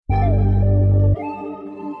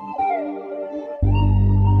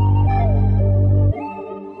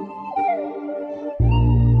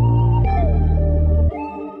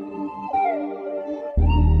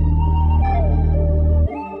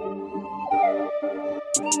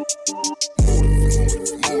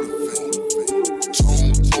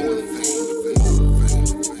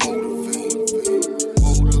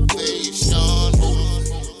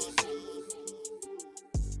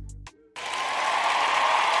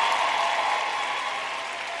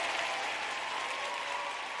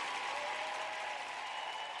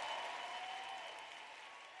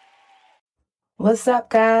What's up,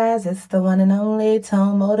 guys? It's the one and only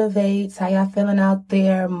Tone Motivates. How y'all feeling out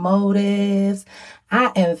there, motives?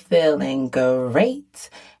 I am feeling great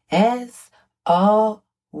as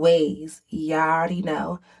always. Y'all already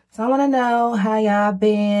know. So I want to know how y'all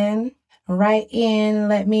been. Write in,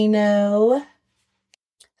 let me know.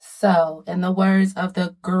 So, in the words of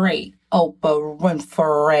the great Oprah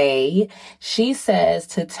Winfrey, she says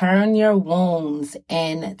to turn your wounds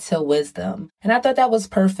into wisdom. And I thought that was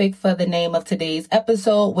perfect for the name of today's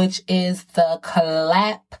episode, which is the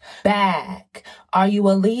clap back. Are you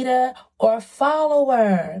a leader or a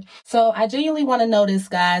follower? So I genuinely want to know this,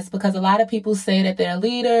 guys, because a lot of people say that they're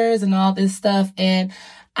leaders and all this stuff. And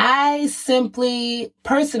I simply,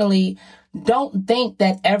 personally, don't think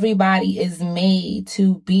that everybody is made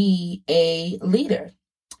to be a leader.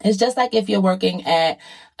 It's just like if you're working at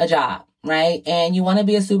a job, right? And you want to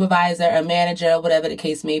be a supervisor, a manager, whatever the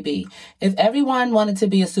case may be. If everyone wanted to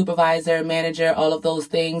be a supervisor, manager, all of those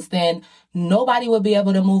things, then nobody would be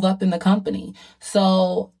able to move up in the company.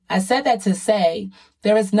 So I said that to say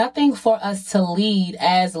there is nothing for us to lead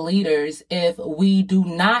as leaders if we do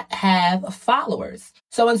not have followers.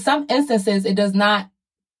 So in some instances, it does not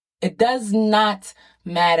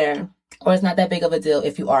matter, or it's not that big of a deal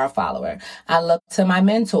if you are a follower. I look to my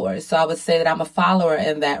mentors. So I would say that I'm a follower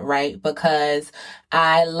in that, right? Because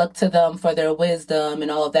I look to them for their wisdom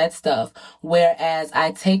and all of that stuff. Whereas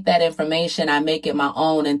I take that information, I make it my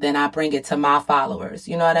own, and then I bring it to my followers.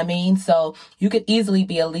 You know what I mean? So you could easily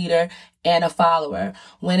be a leader and a follower.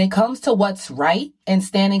 When it comes to what's right and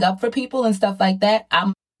standing up for people and stuff like that,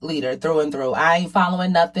 I'm leader through and through. I ain't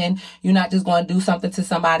following nothing. You're not just going to do something to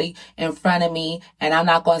somebody in front of me, and I'm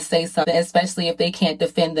not going to say something, especially if they can't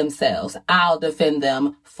defend themselves. I'll defend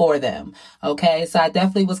them for them. Okay. So I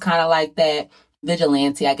definitely was kind of like that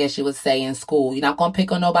vigilante, I guess you would say, in school. You're not going to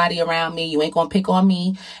pick on nobody around me. You ain't going to pick on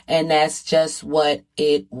me. And that's just what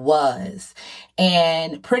it was.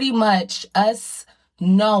 And pretty much us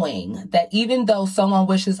knowing that even though someone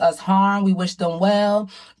wishes us harm, we wish them well,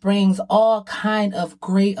 brings all kind of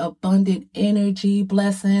great, abundant energy,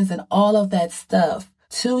 blessings, and all of that stuff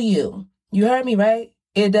to you. You heard me, right?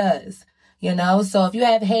 It does. So if you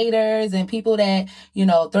have haters and people that,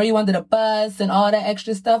 throw you under the bus and all that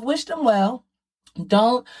extra stuff, wish them well.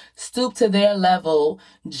 Don't stoop to their level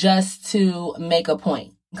just to make a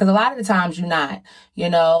point. Because a lot of the times you're not,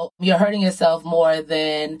 you're hurting yourself more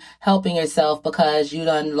than helping yourself because you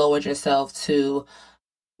done lowered yourself to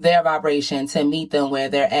their vibration to meet them where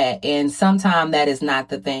they're at. And sometimes that is not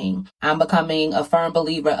the thing. I'm becoming a firm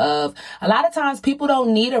believer of a lot of times people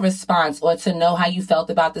don't need a response or to know how you felt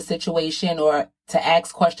about the situation or to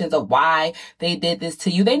ask questions of why they did this to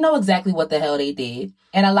you. They know exactly what the hell they did.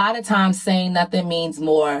 And a lot of times saying nothing means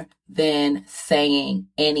more than saying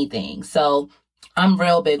anything. So I'm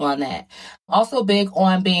real big on that. Also big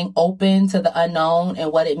on being open to the unknown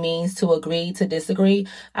and what it means to agree to disagree.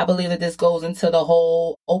 I believe that this goes into the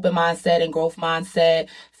whole open mindset and growth mindset,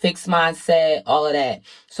 fixed mindset, all of that.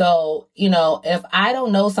 So, if I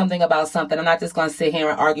don't know something about something, I'm not just going to sit here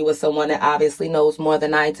and argue with someone that obviously knows more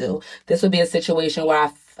than I do. This would be a situation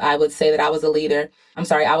where I would say that I was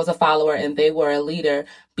a follower and they were a leader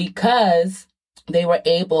because they were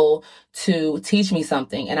able to teach me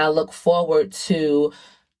something, and I look forward to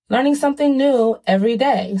learning something new every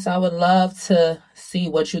day. So I would love to see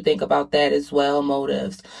what you think about that as well,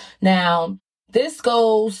 motives. Now, this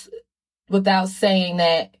goes without saying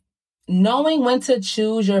that knowing when to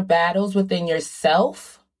choose your battles within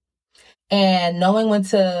yourself and knowing when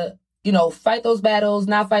to, fight those battles,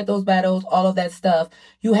 not fight those battles, all of that stuff,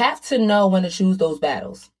 you have to know when to choose those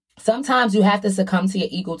battles. Sometimes you have to succumb to your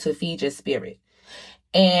ego to feed your spirit.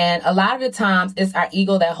 And a lot of the times it's our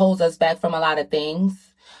ego that holds us back from a lot of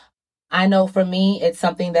things. I know for me, it's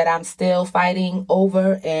something that I'm still fighting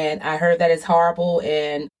over, and I heard that it's horrible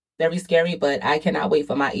and very scary, but I cannot wait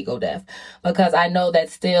for my ego death because I know that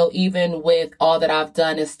still, even with all that I've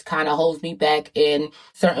done, it kind of holds me back in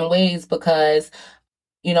certain ways because,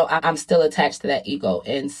 I'm still attached to that ego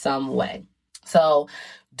in some way. So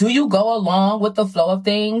Do you go along with the flow of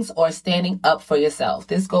things or standing up for yourself?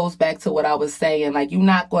 This goes back to what I was saying. Like, you're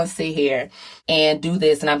not going to sit here and do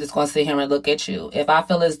this and I'm just going to sit here and look at you. If I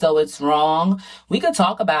feel as though it's wrong, we could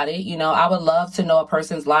talk about it. I would love to know a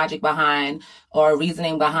person's logic behind or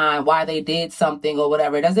reasoning behind why they did something or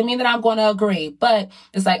whatever. It doesn't mean that I'm going to agree, but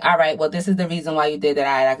it's like, all right, well, this is the reason why you did that.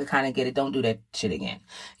 All right, I could kind of get it. Don't do that shit again,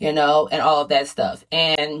 and all of that stuff.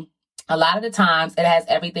 And a lot of the times it has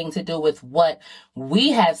everything to do with what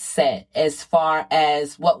we have set as far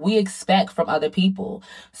as what we expect from other people.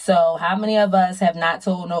 So how many of us have not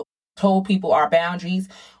told people our boundaries,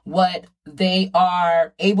 what they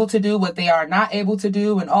are able to do, what they are not able to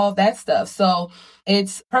do, and all of that stuff. So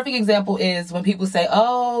it's perfect example is when people say,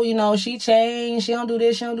 oh, she changed. She don't do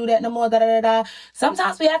this. She don't do that no more. Da, da, da, da.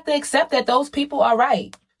 Sometimes we have to accept that those people are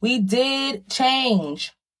right. We did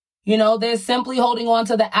change. They're simply holding on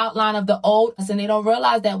to the outline of the old and they don't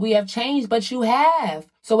realize that we have changed, but you have.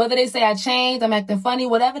 So whether they say I changed, I'm acting funny,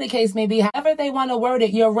 whatever the case may be, however they want to word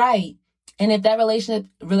it, you're right. And if that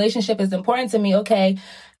relationship is important to me, okay,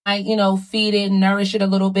 I, feed it, nourish it a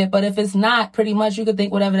little bit. But if it's not, pretty much you could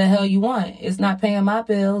think whatever the hell you want. It's not paying my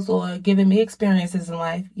bills or giving me experiences in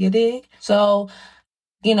life. You dig? So,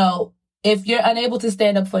 if you're unable to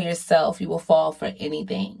stand up for yourself, you will fall for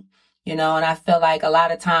anything. And I feel like a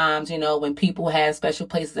lot of times, when people have special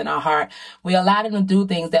places in our heart, we allow them to do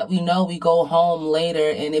things that we know we go home later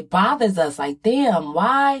and it bothers us. Like, damn,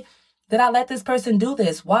 why did I let this person do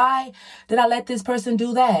this? Why did I let this person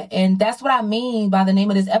do that? And that's what I mean by the name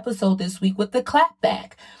of this episode this week with the clap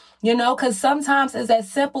back, because sometimes it's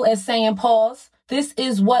as simple as saying, pause, this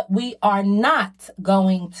is what we are not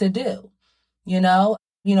going to do.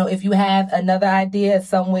 If you have another idea,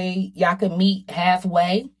 some way y'all can meet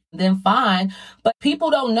halfway, then fine. But people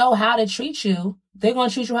don't know how to treat you. They're going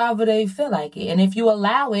to treat you however they feel like it. And if you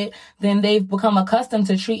allow it, then they've become accustomed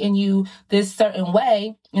to treating you this certain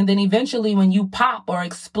way. And then eventually when you pop or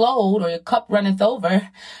explode or your cup runneth over,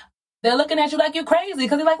 they're looking at you like you're crazy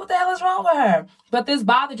because they're like, what the hell is wrong with her? But this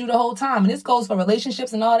bothered you the whole time. And this goes for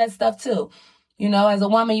relationships and all that stuff too. As a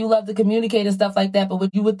woman, you love to communicate and stuff like that. But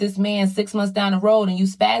with this man 6 months down the road and you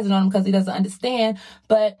spazzing on him because he doesn't understand,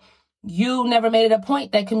 but you never made it a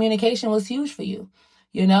point that communication was huge for you,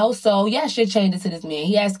 So yes, you're changing to this man.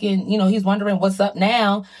 He asking, he's wondering what's up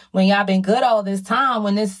now when y'all been good all this time,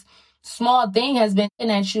 when this small thing has been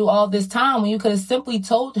at you all this time, when you could have simply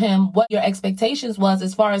told him what your expectations was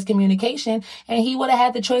as far as communication, and he would have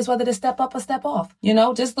had the choice whether to step up or step off,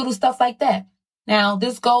 just little stuff like that. Now,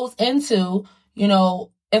 this goes into,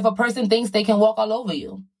 if a person thinks they can walk all over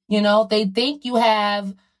you, they think you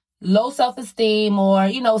have low self-esteem or,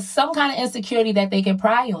 some kind of insecurity that they can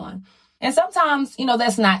pry on. And sometimes,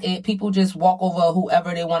 that's not it. People just walk over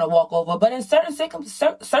whoever they want to walk over. But in certain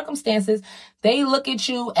circumstances, they look at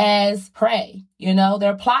you as prey.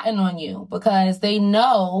 They're plotting on you because they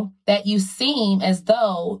know that you seem as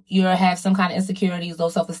though you have some kind of insecurities, low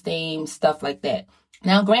self-esteem, stuff like that.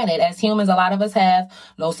 Now, granted, as humans, a lot of us have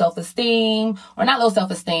low self-esteem, or not low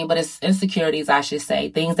self-esteem, but it's insecurities, I should say,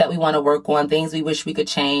 things that we want to work on, things we wish we could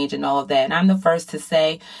change and all of that. And I'm the first to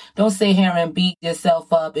say, don't sit here and beat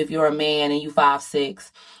yourself up if you're a man and you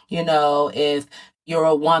 5'6", if you're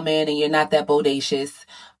a woman and you're not that bodacious.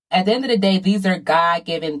 At the end of the day, these are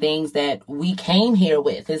God-given things that we came here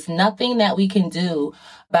with. It's nothing that we can do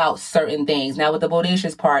about certain things. Now, with the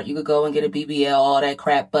bodacious part, you could go and get a BBL, all that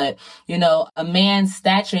crap. But, a man's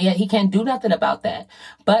stature, he can't do nothing about that.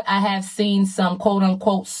 But I have seen some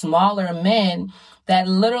quote-unquote smaller men that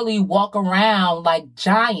literally walk around like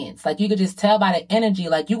giants. Like, you could just tell by the energy,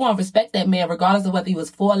 like, you're going to respect that man regardless of whether he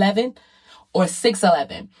was 4'11" or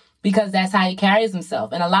 6'11", because that's how he carries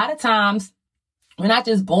himself. And a lot of times, we're not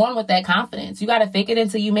just born with that confidence. You got to fake it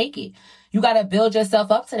until you make it. You got to build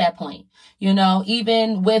yourself up to that point.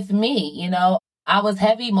 Even with me, I was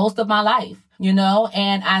heavy most of my life,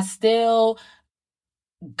 and I still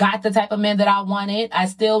got the type of men that I wanted. I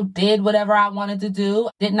still did whatever I wanted to do.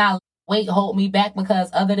 Did not weight hold me back because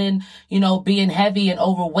other than, being heavy and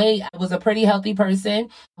overweight, I was a pretty healthy person.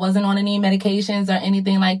 Wasn't on any medications or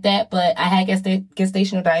anything like that, but I had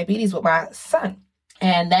gestational diabetes with my son.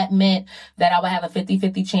 And that meant that I would have a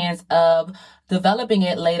 50-50 chance of developing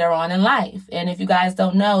it later on in life. And if you guys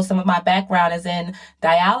don't know, some of my background is in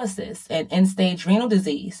dialysis and end-stage renal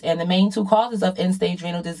disease. And the main two causes of end-stage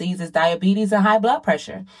renal disease is diabetes and high blood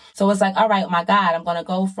pressure. So it's like, all right, my God, I'm going to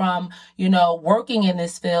go from, working in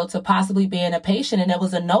this field to possibly being a patient. And it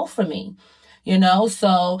was a no for me.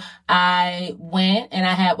 So I went and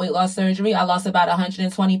I had weight loss surgery. I lost about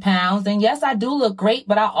 120 pounds. And yes, I do look great,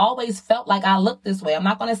 but I always felt like I looked this way. I'm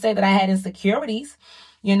not going to say that I had insecurities.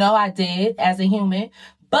 I did as a human,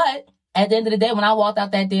 But at the end of the day, when I walked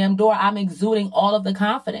out that damn door, I'm exuding all of the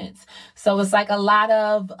confidence. So it's like a lot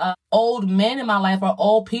of old men in my life or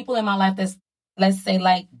old people in my life that's, let's say,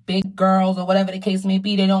 like big girls or whatever the case may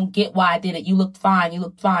be. They don't get why I did it. You look fine. You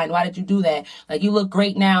look fine. Why did you do that? Like, you look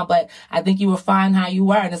great now, but I think you were fine how you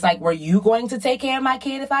were. And it's like, were you going to take care of my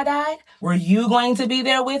kid if I died? Were you going to be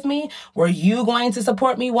there with me? Were you going to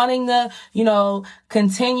support me wanting to,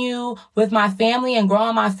 continue with my family and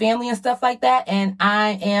growing my family and stuff like that? And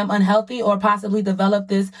I am unhealthy or possibly develop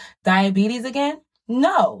this diabetes again?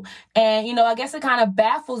 No. And, I guess it kind of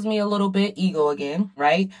baffles me a little bit, ego again,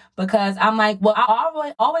 right? Because I'm like, well,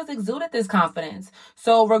 I always exuded this confidence.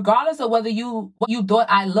 So regardless of what you thought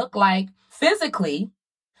I looked like physically,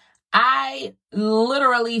 I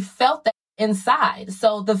literally felt that inside.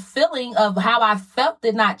 So the feeling of how I felt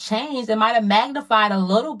did not change. It might have magnified a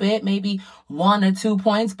little bit, maybe 1 or 2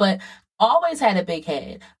 points, but always had a big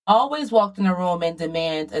head, always walked in a room and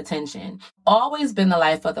demand attention, always been the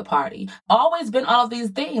life of the party, always been all of these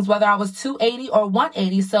things, whether I was 280 or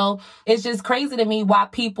 180. So it's just crazy to me why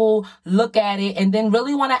people look at it and then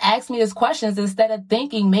really want to ask me these questions instead of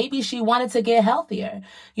thinking maybe she wanted to get healthier.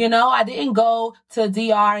 I didn't go to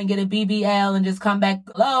DR and get a BBL and just come back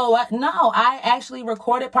low. No, I actually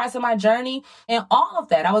recorded parts of my journey and all of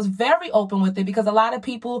that. I was very open with it because a lot of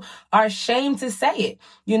people are ashamed to say it.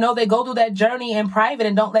 They go through that journey in private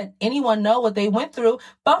and don't let anyone know what they went through.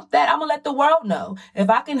 Bump that. I'm going to let the world know. If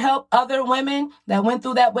I can help other women that went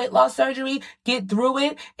through that weight loss surgery get through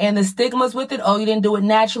it and the stigmas with it, oh, you didn't do it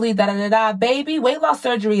naturally, baby, weight loss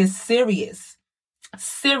surgery is serious.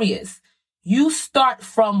 Serious. You start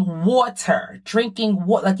from water, drinking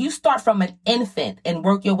water. Like, you start from an infant and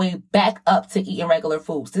work your way back up to eating regular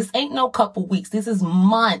foods. This ain't no couple weeks. This is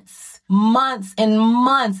months and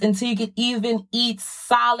months until you can even eat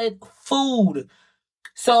solid food.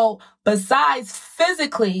 So besides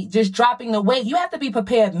physically just dropping the weight, you have to be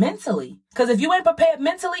prepared mentally. Because if you ain't prepared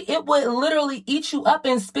mentally, it would literally eat you up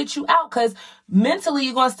and spit you out. Because mentally,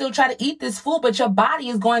 you're going to still try to eat this food, but your body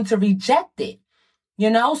is going to reject it.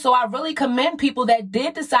 So I really commend people that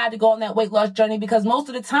did decide to go on that weight loss journey, because most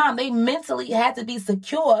of the time they mentally had to be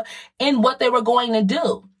secure in what they were going to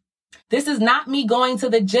do. This is not me going to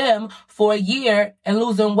the gym for a year and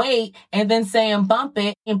losing weight and then saying bump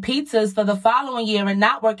it and pizzas for the following year and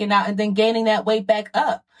not working out and then gaining that weight back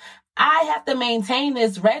up. I have to maintain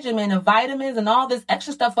this regimen of vitamins and all this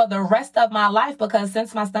extra stuff for the rest of my life, because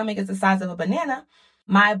since my stomach is the size of a banana,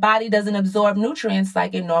 my body doesn't absorb nutrients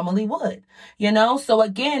like it normally would. So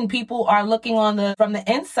again, people are looking from the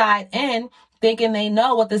inside in, thinking they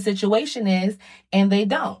know what the situation is, and they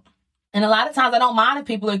don't. And a lot of times I don't mind if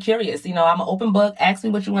people are curious. I'm an open book. Ask me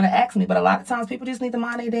what you want to ask me. But a lot of times people just need to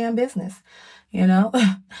mind their damn business.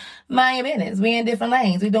 Mind your business. We in different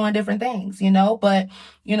lanes. We doing different things, But,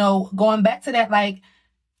 going back to that, like,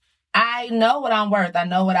 I know what I'm worth. I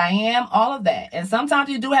know what I am, all of that. And sometimes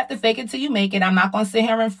you do have to fake it till you make it. I'm not going to sit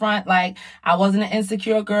here in front like I wasn't an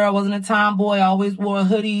insecure girl. I wasn't a tomboy. I always wore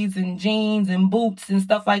hoodies and jeans and boots and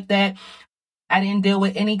stuff like that. I didn't deal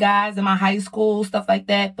with any guys in my high school, stuff like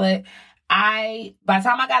that. But by the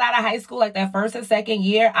time I got out of high school, like that first or second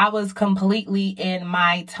year, I was completely in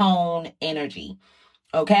my tone energy.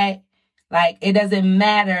 Okay? Like, it doesn't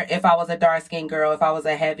matter if I was a dark-skinned girl, if I was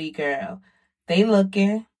a heavy girl. They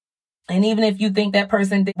looking. And even if you think that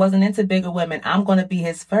person wasn't into bigger women, I'm going to be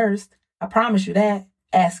his first. I promise you that.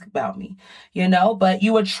 Ask about me, but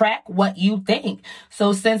you attract what you think.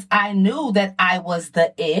 So since I knew that I was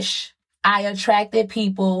the ish, I attracted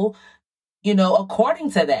people,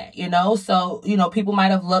 according to that, So, people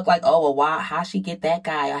might have looked like, oh, well, why, how she get that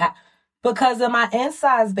guy? Because of my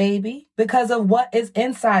insides, baby. Because of what is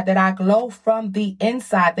inside, that I glow from the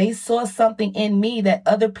inside. They saw something in me that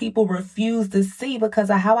other people refused to see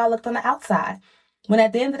because of how I looked on the outside. When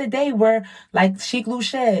at the end of the day, we're like Sheik Lou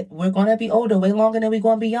said, we're going to be older way longer than we're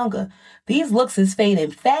going to be younger. These looks is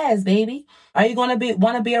fading fast, baby. Are you going to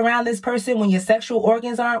want to be around this person when your sexual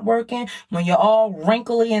organs aren't working, when you're all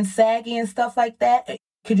wrinkly and saggy and stuff like that?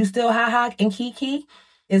 Could you still ha-ha and kiki?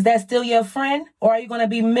 Is that still your friend? Or are you going to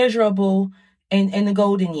be miserable in the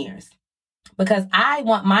golden years? Because I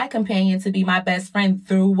want my companion to be my best friend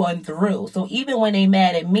through and through. So even when they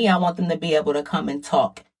mad at me, I want them to be able to come and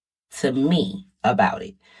talk to me about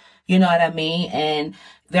it. You know what I mean? And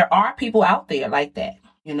there are people out there like that.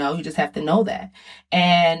 You just have to know that.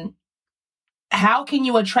 And how can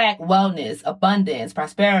you attract wellness, abundance,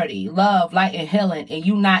 prosperity, love, light, and healing, and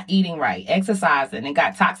you not eating right, exercising, and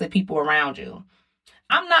got toxic people around you?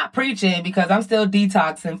 I'm not preaching because I'm still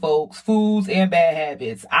detoxing folks, foods and bad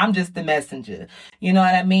habits. I'm just the messenger. You know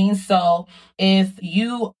what I mean? So if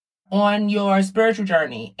you on your spiritual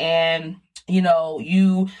journey and,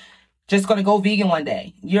 you just going to go vegan one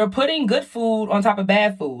day. You're putting good food on top of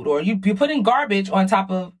bad food, or you're putting garbage on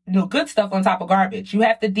top of, good stuff on top of garbage. You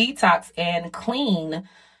have to detox and clean,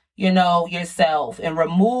 yourself and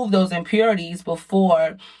remove those impurities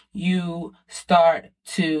before you start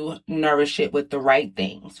to nourish it with the right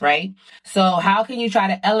things, right? So how can you try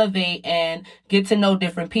to elevate and get to know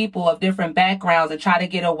different people of different backgrounds and try to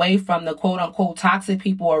get away from the quote unquote toxic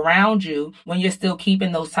people around you when you're still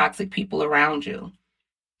keeping those toxic people around you?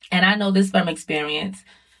 And I know this from experience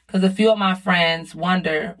because a few of my friends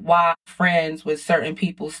wonder why I'm friends with certain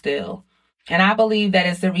people still. And I believe that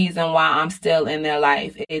it's the reason why I'm still in their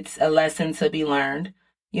life. It's a lesson to be learned,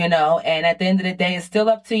 and at the end of the day, it's still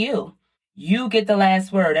up to you. You get the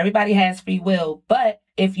last word. Everybody has free will. But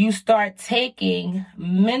if you start taking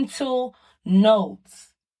mental notes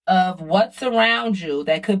of what's around you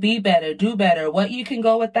that could be better, do better, what you can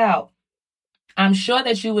go without, I'm sure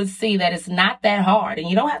that you would see that it's not that hard. And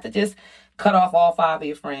you don't have to just cut off all 5 of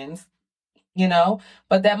your friends.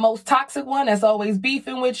 But that most toxic one that's always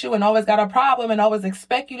beefing with you and always got a problem and always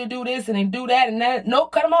expect you to do this and then do that and that.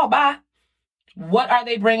 Nope, cut them all. Bye. What are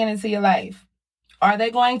they bringing into your life? Are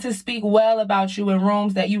they going to speak well about you in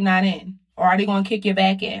rooms that you're not in? Or are they going to kick you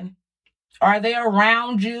back in? Are they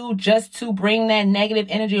around you just to bring that negative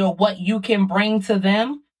energy or what you can bring to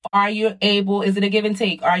them? Is it a give and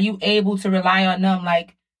take? Are you able to rely on them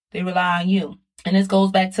like they rely on you? And this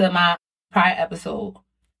goes back to my prior episode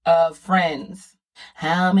of friends.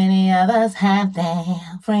 How many of us have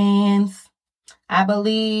damn friends? I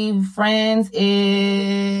believe Friends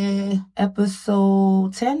is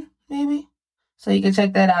episode 10, maybe. So you can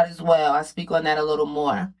check that out as well. I speak on that a little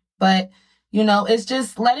more. But, it's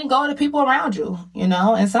just letting go of the people around you,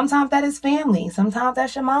 and sometimes that is family. Sometimes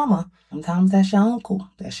that's your mama. Sometimes that's your uncle.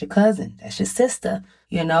 That's your cousin. That's your sister,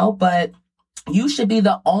 but you should be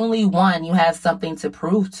the only one you have something to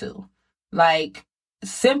prove to. Like,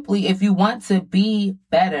 simply, if you want to be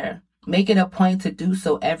better, make it a point to do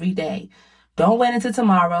so every day. Don't wait until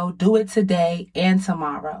tomorrow. Do it today and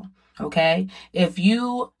tomorrow. Okay? If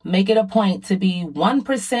you make it a point to be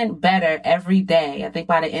 1% better every day, I think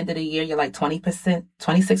by the end of the year, you're like 20%,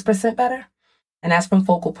 26% better. And that's from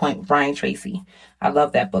Focal Point, Brian Tracy. I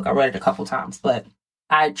love that book. I read it a couple times, but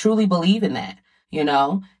I truly believe in that.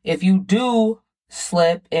 If you do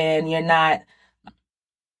slip and you're not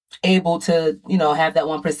able to, have that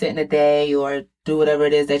 1% in a day or do whatever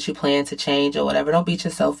it is that you plan to change or whatever, don't beat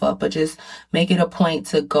yourself up, but just make it a point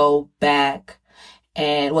to go back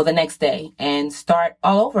the next day and start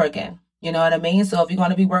all over again. You know what I mean? So if you're going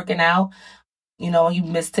to be working out, you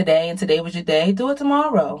missed today and today was your day, do it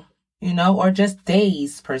tomorrow, or just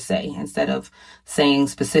days per se, instead of saying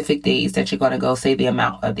specific days that you're going to go, say the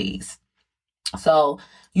amount of days. So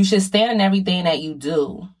you should stand in everything that you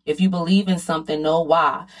do. If you believe in something, know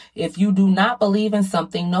why. If you do not believe in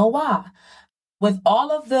something, know why. With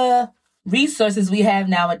all of the resources we have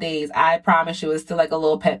nowadays, I promise you, it's still like a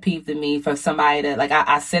little pet peeve to me for somebody to, like,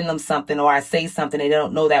 I send them something or I say something, they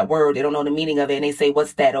don't know that word, they don't know the meaning of it, and they say,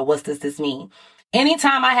 what's that, or what does this mean?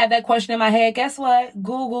 Anytime I have that question in my head, guess what?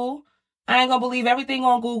 Google. I ain't gonna believe everything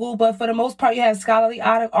on Google, but for the most part, you have scholarly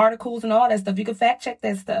articles and all that stuff. You can fact check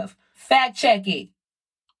that stuff. Fact check it,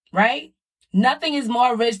 right? Nothing is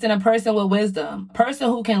more rich than a person with wisdom, a person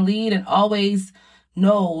who can lead and always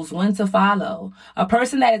knows when to follow, a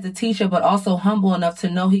person that is a teacher but also humble enough to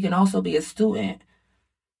know he can also be a student.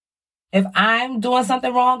 If I'm doing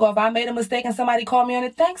something wrong or if I made a mistake and somebody called me on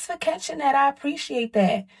it, thanks for catching that. I appreciate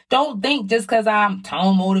that. Don't think just because I'm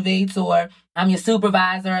tone motivates or I'm your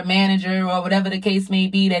supervisor or manager or whatever the case may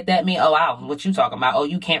be that means, what you talking about? Oh,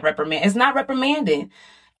 you can't reprimand. It's not reprimanding. At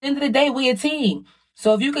the end of the day, we a team.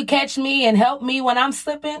 So if you could catch me and help me when I'm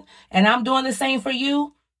slipping and I'm doing the same for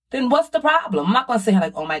you, then what's the problem? I'm not going to say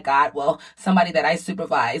like, oh my God, well, somebody that I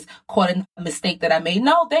supervise caught a mistake that I made.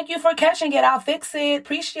 No, thank you for catching it. I'll fix it.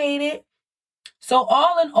 Appreciate it. So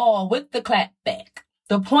all in all, with the clap back,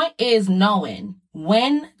 the point is knowing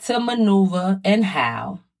when to maneuver and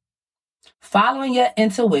how, following your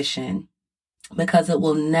intuition, because it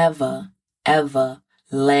will never, ever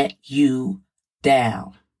let you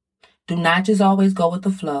down. Do not just always go with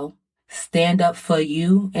the flow. Stand up for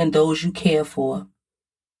you and those you care for.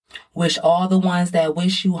 Wish all the ones that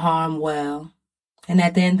wish you harm well. And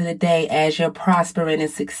at the end of the day, as you're prospering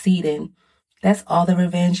and succeeding, that's all the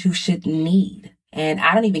revenge you should need. And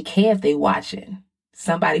I don't even care if they watching.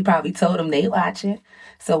 Somebody probably told them they watching.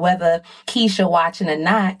 So whether Keisha watching or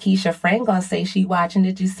not, Keisha friend gonna say she watching.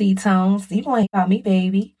 Did you see Tones? You gonna hate about me,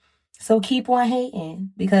 baby. So keep on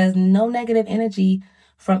hating, because no negative energy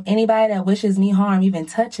from anybody that wishes me harm, even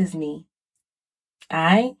touches me. All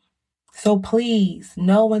right? So please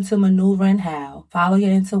know when to maneuver and how. Follow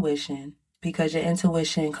your intuition, because your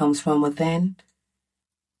intuition comes from within.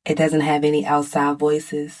 It doesn't have any outside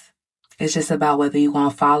voices. It's just about whether you're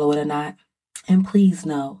going to follow it or not. And please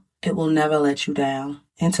know, it will never let you down.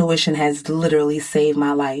 Intuition has literally saved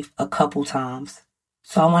my life a couple times.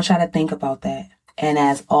 So I want y'all to think about that. And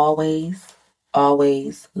as always,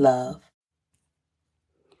 always love.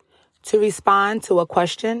 To respond to a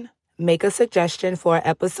question, make a suggestion for an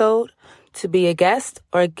episode, to be a guest,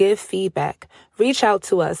 or give feedback, reach out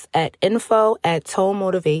to us at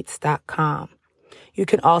info@tonemotivates.com. You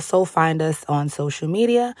can also find us on social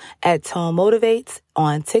media at Tone Motivates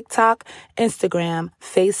on TikTok, Instagram,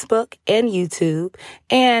 Facebook, and YouTube,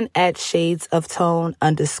 and at Shades of Tone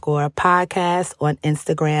 _podcast on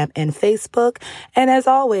Instagram and Facebook. And as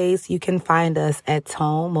always, you can find us at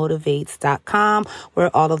tonemotivates.com,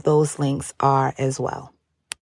 where all of those links are as well.